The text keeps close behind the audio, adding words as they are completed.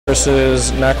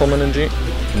versus NaClmore and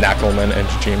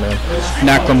G-Man.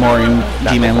 NaClmore and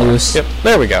G-Man lose. Yep,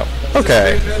 there we go.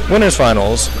 Okay, winners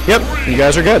finals. Yep, you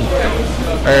guys are good.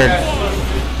 Or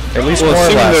at least more or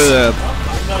less. They're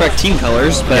the correct team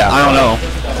colors, but yeah. I don't know.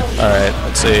 Alright,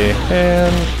 let's see.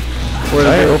 And did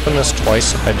I open this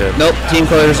twice? I did. Nope, team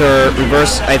colors are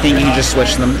reversed. I think you can just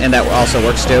switch them, and that also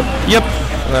works too. Yep,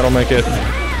 and that'll make it.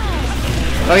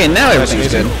 Okay, now everything's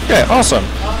good. Okay, awesome.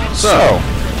 So,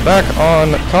 back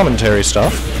on commentary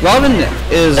stuff. Robin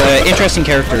is an interesting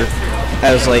character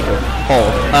as like a whole.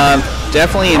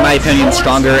 Definitely, in my opinion,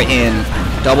 stronger in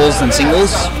doubles than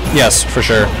singles. Yes, for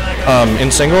sure.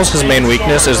 In singles, his main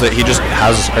weakness is that he just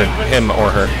has, or him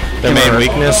or her, their main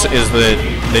weakness is that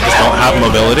they just don't have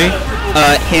mobility.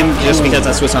 Him, just because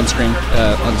that's what's on the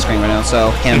screen right now.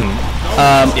 So him,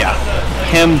 yeah,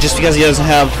 him just because he doesn't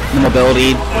have the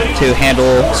mobility to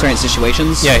handle certain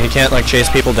situations. Yeah, he can't like chase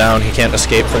people down. He can't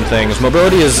escape from things.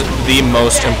 Mobility is the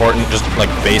most important, just like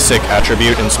basic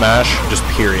attribute in Smash, just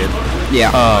period.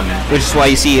 Yeah, which is why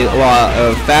you see a lot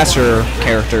of faster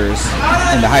characters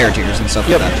in the higher tiers and stuff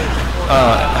like that.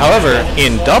 However,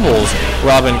 in doubles,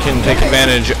 Robin can take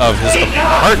advantage of his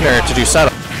partner to do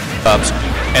setups,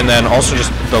 and then also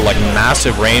just the like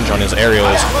massive range on his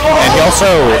aerials. And he also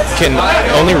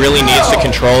only really needs to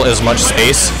control as much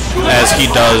space as he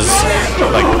does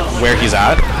like where he's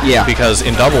at. Yeah. Because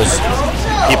in doubles,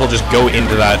 people just go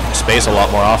into that space a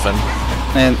lot more often.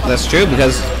 And that's true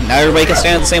because not everybody can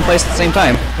stand at the same place at the same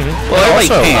time. Well,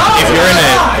 everybody can.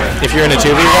 If you're in a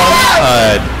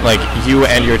 2v1, like you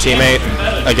and your teammate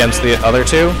against the other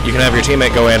two, you can have your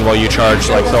teammate go in while you charge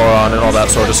like Thoron and all that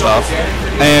sort of stuff.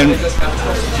 And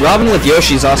Robin with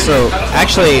Yoshi is also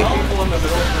actually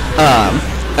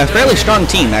a fairly strong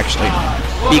team actually,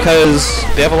 because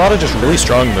they have a lot of just really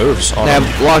strong moves. They have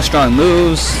a lot of strong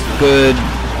moves, good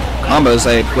combos,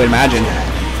 I would imagine.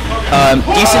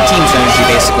 Decent team synergy,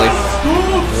 basically.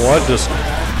 What does...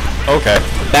 Okay.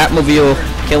 Batmobile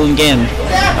killing Ganon.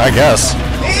 I guess.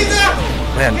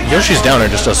 Man, Yoshi's Downer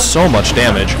just does so much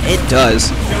damage. It does.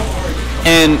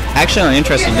 And actually, on an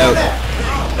interesting note,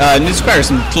 it requires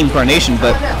some team coordination,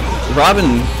 but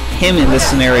Robin, him in this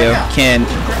scenario, can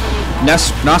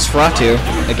Nosferatu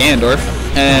a Ganondorf,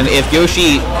 and if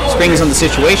Yoshi springs on the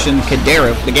situation, could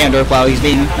dare the Ganondorf while he's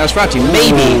being Nosferatu.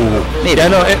 Maybe. I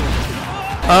know it.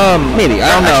 Maybe,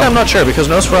 I don't know. Actually, I'm not sure, because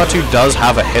Nosferatu does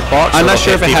have a hitbox. I'm not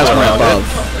sure if it has one above.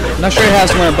 I'm not sure it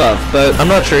has one above, but... I'm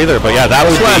not sure either, but yeah, that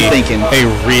would be a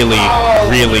really,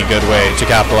 really good way to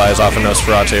capitalize off of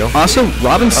Nosferatu. Also,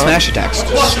 Robin's smash attacks,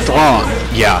 strong.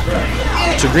 Yeah.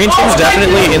 So Green Team's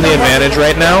definitely in the advantage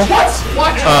right now.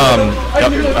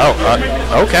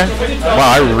 Okay. Wow,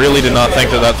 I really did not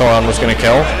think that Thoron was going to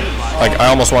kill. Like,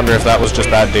 I almost wonder if that was just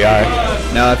bad DI.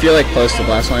 No, if you're like close to the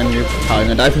blast line, you're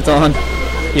probably going to die from Thoron.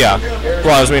 Yeah.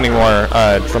 Well, I was meaning more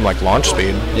from like launch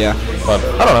speed. Yeah. But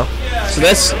I don't know. So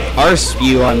that's our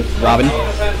view on Robin.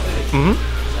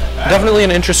 Definitely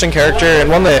an interesting character, and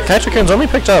one that Kaitokun's only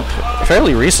picked up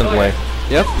fairly recently.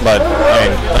 Yep. But I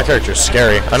mean, that character's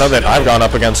scary. I know that I've gone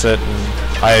up against it, and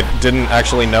I didn't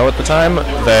actually know at the time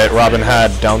that Robin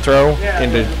had down throw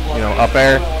into up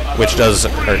air, which does,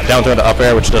 or down throw to up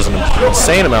air, which does an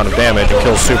insane amount of damage and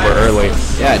kills super early.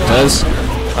 Yeah, it does.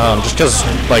 Just because,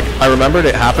 like, I remembered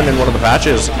it happened in one of the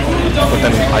patches, but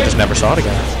then I just never saw it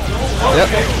again. Yep.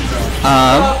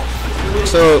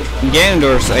 So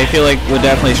Ganondorf, I feel like, would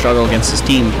definitely struggle against this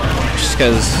team, just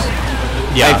because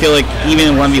I feel like even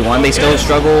in 1v1 they still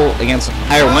struggle against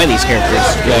either one of these characters.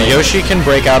 Yeah, Yoshi can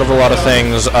break out of a lot of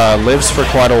things, lives for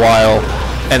quite a while,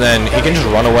 and then he can just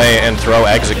run away and throw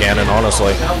eggs at Ganon,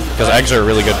 honestly, because eggs are a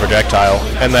really good projectile.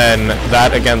 And then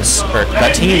that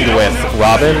teamed with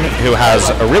Robin, who has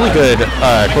a really good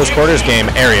close quarters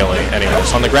game aerially.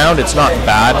 Anyways, on the ground it's not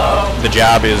bad. The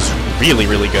jab is really,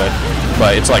 really good,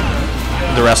 but it's like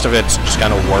the rest of it's just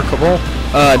kind of workable.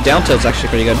 Down tilt's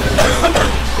actually pretty good.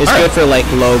 It's good for like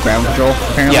low ground control,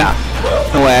 apparently. Yeah.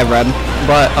 The way I've read.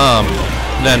 But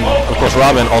then, of course,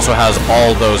 Robin also has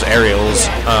all those aerials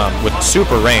with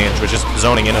super range, which is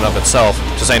zoning in and of itself,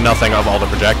 to say nothing of all the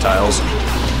projectiles.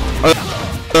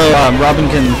 Robin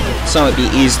can somewhat be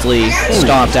easily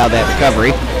stomped out of that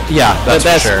recovery. Yeah, that's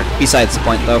for sure. Besides the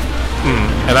point, though.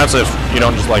 And that's if you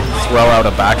don't just, like, throw out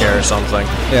a back air or something.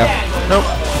 Yeah. Nope.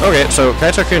 Okay, so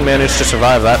Kaitokun managed to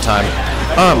survive that time.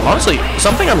 Honestly,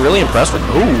 something I'm really impressed with...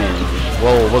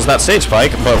 Well, was that stage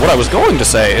spike, but what I was going to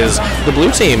say is the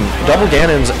blue team, Double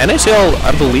Ganon's, NaCl,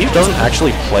 I believe, doesn't actually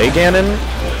play Ganon,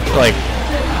 like,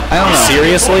 I don't know.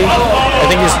 Seriously. I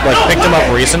think he's, like, picked him up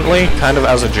recently, kind of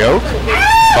as a joke,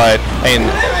 but, I mean,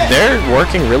 they're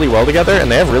working really well together,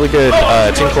 and they have really good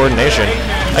team coordination.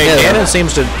 I mean, Ganon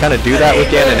seems to kind of do that with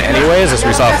Ganon anyways, as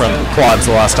we saw from Quads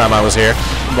the last time I was here.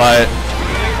 But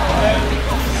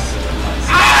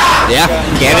yeah,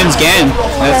 Ganon's Ganon.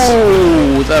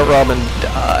 Oh, that Robin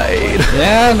died.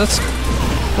 Yeah, that's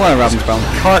one of Robin's problems.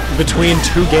 Caught between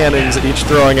two Ganons, each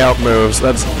throwing out moves.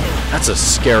 That's a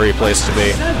scary place to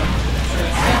be.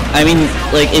 I mean,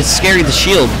 like, it's scary to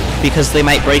shield because they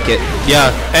might break it.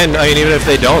 Yeah, and I mean, even if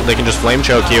they don't, they can just flame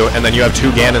choke you, and then you have two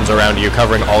Ganons around you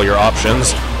covering all your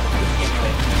options.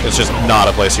 It's just not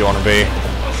a place you want to be.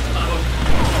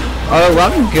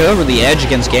 Robin can go over the edge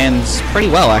against Ganons pretty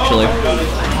well, actually,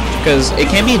 because it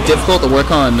can be difficult to work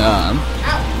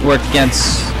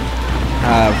against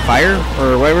fire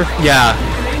or whatever. Yeah.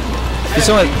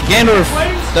 So Ganondorf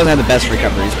doesn't have the best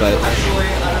recoveries, but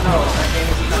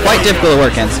quite difficult to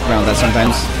work against around that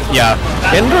sometimes. Yeah,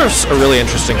 Ganondorf's a really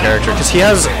interesting character because he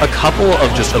has a couple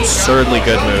of just absurdly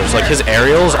good moves. Like his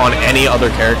aerials on any other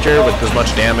character with as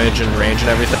much damage and range and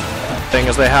everything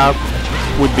as they have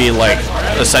would be like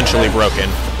essentially broken.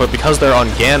 But because they're on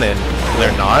Ganon,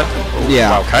 they're not. Yeah.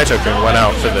 Wow, Kaito-kun went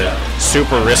out for the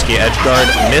super risky edge guard,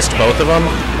 missed both of them,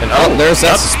 and there's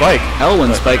that's a spike.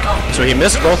 Elwyn spike. So he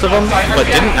missed both of them, but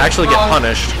didn't actually get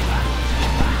punished.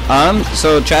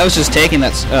 So Chad was just taking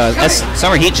that,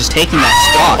 Summer Heat just taking that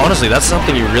stock. Honestly, that's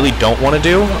something you really don't want to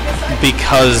do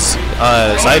because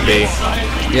side B.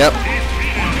 Yep.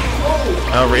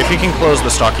 If you can close the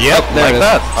stock, yep, like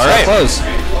that. All right. Close.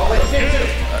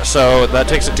 So that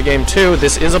takes it to game 2.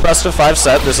 This is a best of 5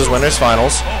 set. This is winners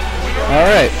finals. All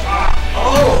right.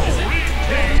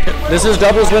 This is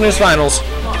doubles winners finals.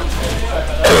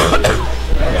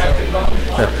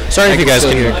 Sorry if you guys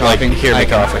can hear me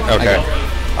coughing. Okay.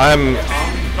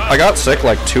 I got sick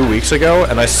like 2 weeks ago,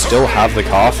 and I still have the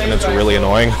cough, and it's really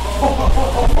annoying.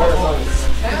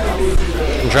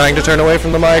 I'm trying to turn away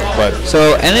from the mic, but...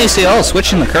 So, NaClmore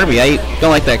switching to Kirby. I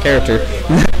don't like that character.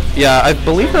 Yeah, I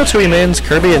believe that's who he mains,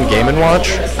 Kirby and Game &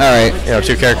 Watch. Alright. You know,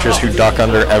 two characters who duck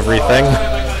under everything.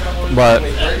 But,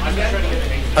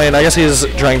 I mean, I guess he's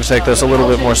trying to take this a little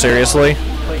bit more seriously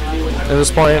at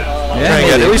this point. Yeah, trying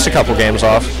to get at least a couple games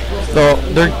off. Though,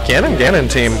 their Ganon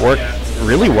team worked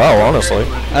really well, honestly.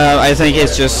 I think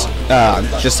it's just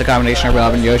a combination of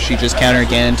Rob and Yoshi just countering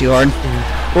Ganon too hard.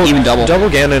 Well, even double. Double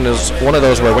Ganon is one of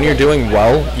those where when you're doing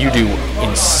well, you do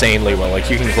insanely well. Like,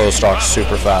 you can close stocks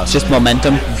super fast. Just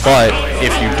momentum. But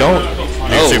if you don't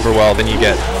do super well, then you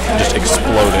get just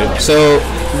exploded. So,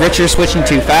 Richard switching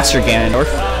to faster Ganondorf.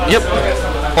 Yep.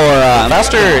 Or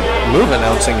faster move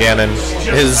announcing Ganon,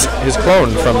 his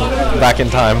clone from back in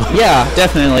time. Yeah,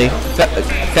 definitely.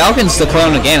 Falcon's the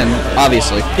clone of Ganon,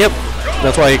 obviously. Yep.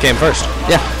 That's why he came first.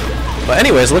 Yeah. But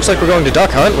anyways, looks like we're going to Duck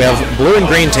Hunt. We have blue and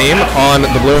green team on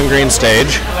the blue and green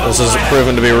stage. This has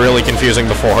proven to be really confusing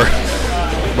before.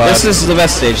 But this is the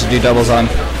best stage to do doubles on.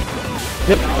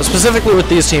 Yep, specifically with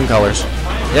these team colors.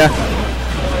 Yeah.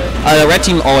 The red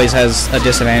team always has a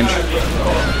disadvantage.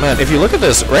 Man, if you look at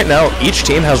this, right now, each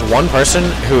team has one person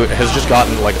who has just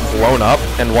gotten, like, blown up,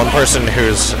 and one person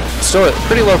who's still at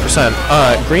pretty low percent.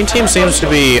 Green team seems to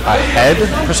be ahead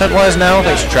percent-wise now,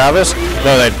 thanks to Travis,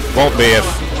 though they won't be if...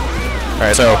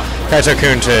 Alright, so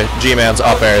Kaito-kun to G-Man's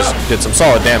up airs did some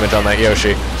solid damage on that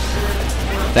Yoshi.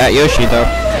 That Yoshi, though.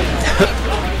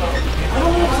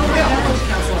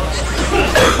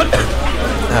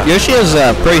 Yoshi has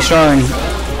pretty strong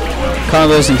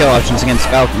combos and kill options against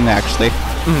Falcon, actually.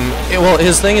 Well,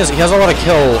 his thing is, he has a lot of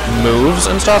kill moves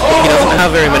and stuff, but he doesn't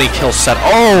have very many kills set.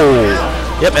 Oh!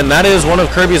 Yep, and that is one of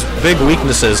Kirby's big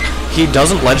weaknesses. He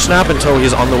doesn't ledge snap until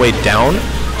he's on the way down,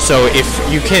 so if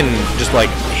you can just, like,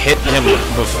 hit him,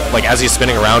 like, as he's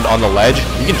spinning around on the ledge,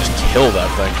 you can just kill that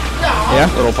thing. Yeah?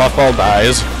 Little puffball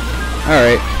dies.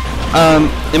 Alright.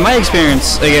 In my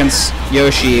experience against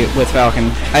Yoshi with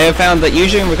Falcon, I have found that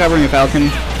usually when recovering a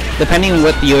Falcon, depending on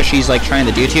what the Yoshi's like trying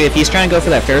to do to you, if he's trying to go for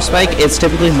that fair spike, it's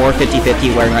typically more 50-50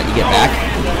 whether or not you get back.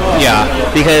 Yeah,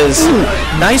 because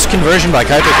nice conversion by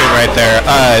Kaito-kun right there.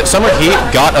 Summer Heat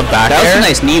got a back that air. was a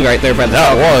nice knee right there by the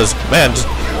That was. Man,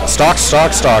 just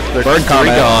stock. They're bird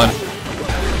combat. gone.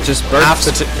 Just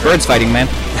birds fighting, man.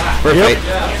 Bird fight.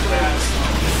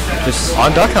 Just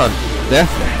on Duck Hunt. Yeah.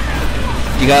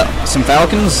 You got some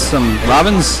falcons, some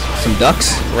robins, some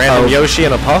ducks. Random Yoshi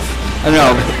and a puff. I don't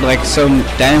know, like some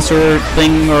dinosaur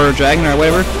thing or dragon or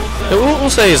whatever. We'll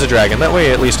say he's a dragon. That way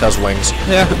he at least has wings.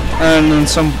 Yeah, and then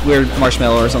some weird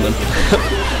marshmallow or something.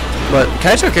 But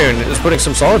Kaito-kun is putting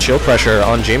some solid shield pressure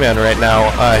on G-Man right now.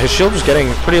 His shield was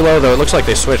getting pretty low, though. It looks like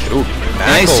they switched. Ooh,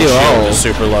 nice shield is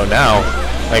super low now.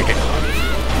 Like,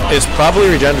 it's probably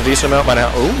regenerated a decent amount by now.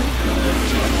 Ooh.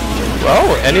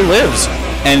 Oh, and he lives.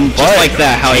 And just like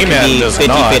that, how it can be does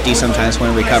 50-50 sometimes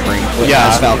when recovering with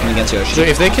Yeah. Falcon against Yoshi. So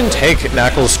if they can take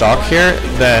NaCl's stock here,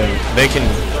 then they can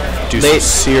do some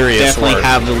serious definitely work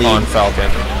have the lead. on Falcon.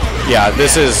 Yeah,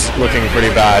 this is looking pretty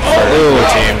bad for the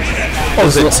team. Oh,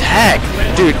 the tech!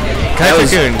 Dude, That was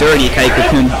Kai-Cocoon. dirty,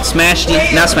 Kai-Cocoon. Not smash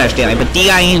DI, but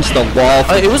DI into the wall.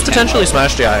 It was potentially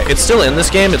Smash DI. It's still in this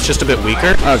game, it's just a bit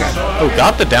weaker. Okay. Oh,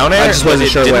 got the down air. I just wasn't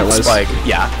sure what it was. Spike.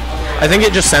 Yeah. I think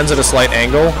it just sends at a slight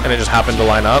angle, and it just happened to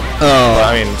line up. Oh. But,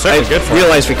 I mean, certainly good for I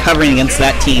realized recovering against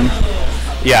that team.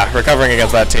 Yeah, recovering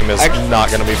against that team is not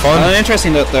going to be fun. An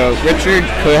interesting note, though, Richard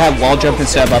could have wall jump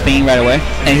instead of upping right away,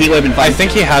 and he would have been fine. I think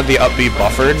he had the up B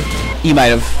buffered. He might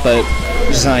have, but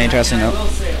just an interesting note.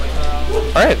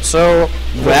 All right, so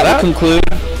That will conclude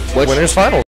winners final.